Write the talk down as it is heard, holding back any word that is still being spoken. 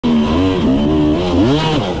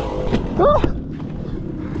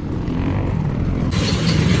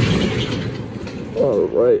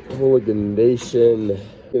Alright, Hooligan Nation.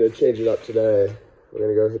 Gonna change it up today. We're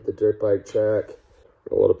gonna go hit the dirt bike track.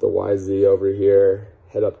 We'll load up the YZ over here.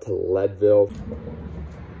 Head up to Leadville.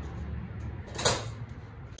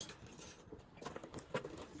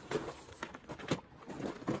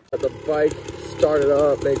 Got the bike started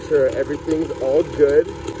up, make sure everything's all good.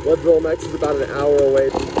 Leadvillemx is about an hour away.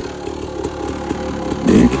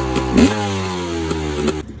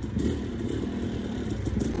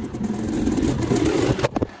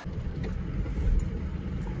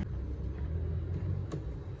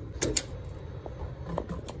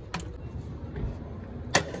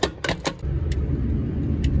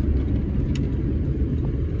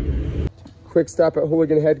 Quick stop at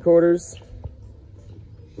Hooligan headquarters.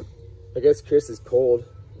 I guess Chris is cold.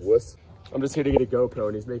 Wuss. I'm just here to get a GoPro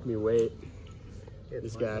and he's making me wait.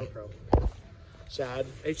 This guy. GoPro. Chad.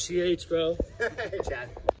 HCH, bro. Hey, Chad.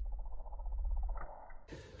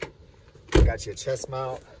 Got you a chest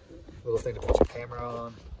mount, little thing to put your camera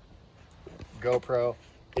on. GoPro.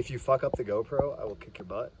 If you fuck up the GoPro, I will kick your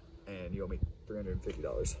butt and you owe me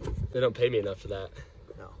 $350. They don't pay me enough for that.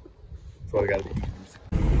 No. That's all we gotta do.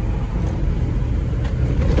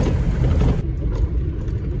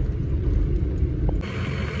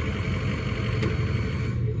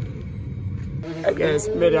 Hey guys,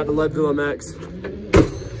 made it out to Leadvillemx.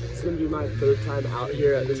 It's gonna be my third time out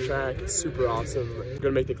here at this track. It's super awesome. I'm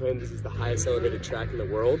gonna make the claim this is the highest elevated track in the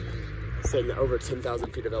world. Sitting at over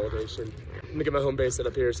 10,000 feet of elevation. I'm gonna get my home base set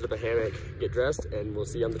up here, set up a hammock, get dressed, and we'll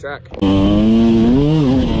see you on the track.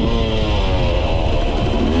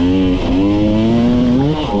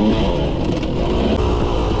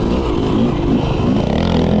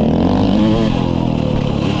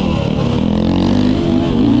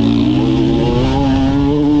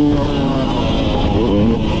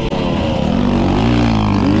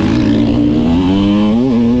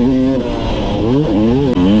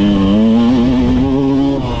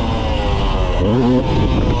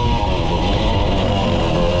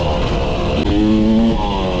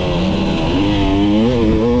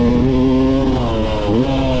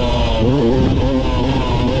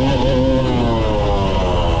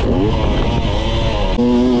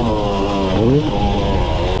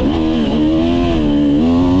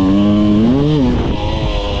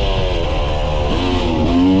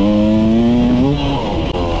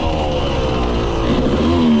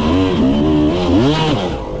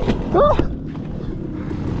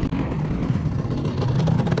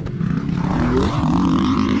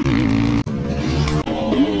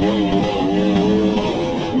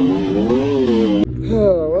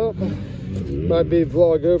 Might be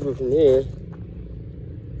vlog over from here.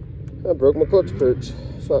 I broke my clutch perch.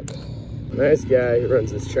 Fuck. Nice guy who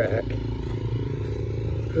runs this track.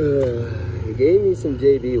 He gave me some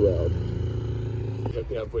JB weld. He hooked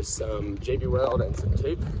me up with some JB weld and some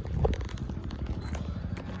tape.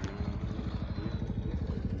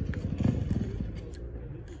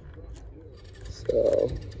 So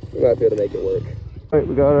we might be able to make it work. All right,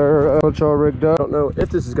 we got our clutch all rigged up. I don't know if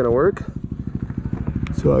this is gonna work.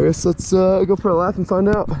 So I guess let's go for a lap and find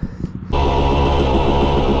out.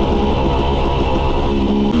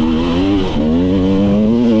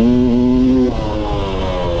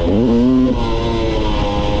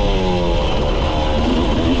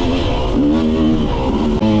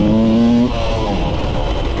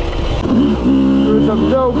 There's some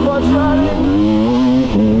dope clutch riding.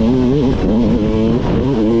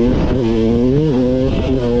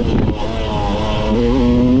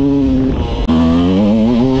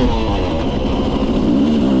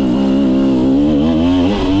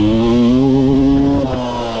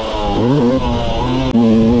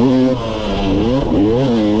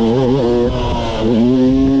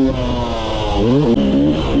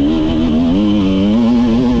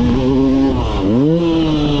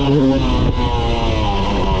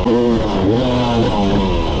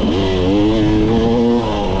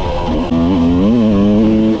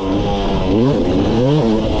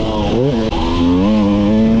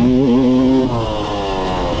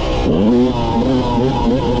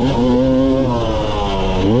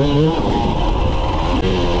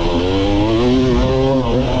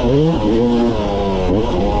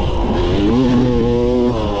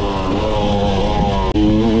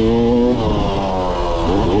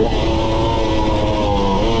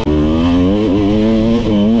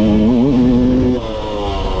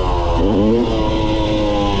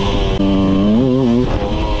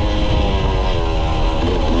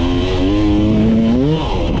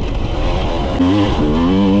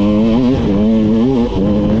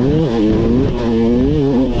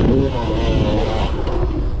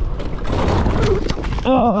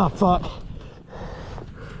 Oh, fuck.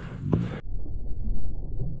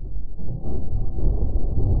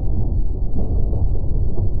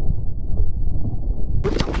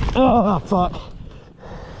 Oh, fuck.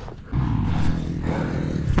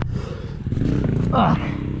 I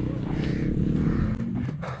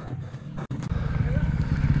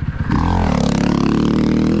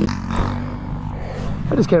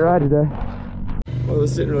just can't ride today. Well,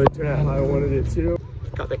 this didn't really turn out how I wanted it to.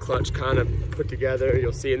 Got the clutch kind of put together.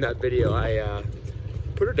 You'll see in that video, I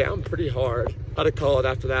put her down pretty hard. Had to call it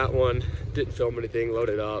after that one. Didn't film anything,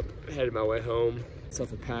 loaded up, headed my way home.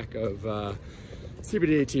 Myself a pack of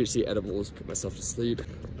CBD, THC edibles, put myself to sleep.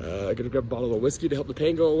 Gonna grab a bottle of whiskey to help the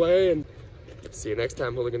pain go away, and see you next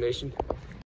time, Hooligan Nation.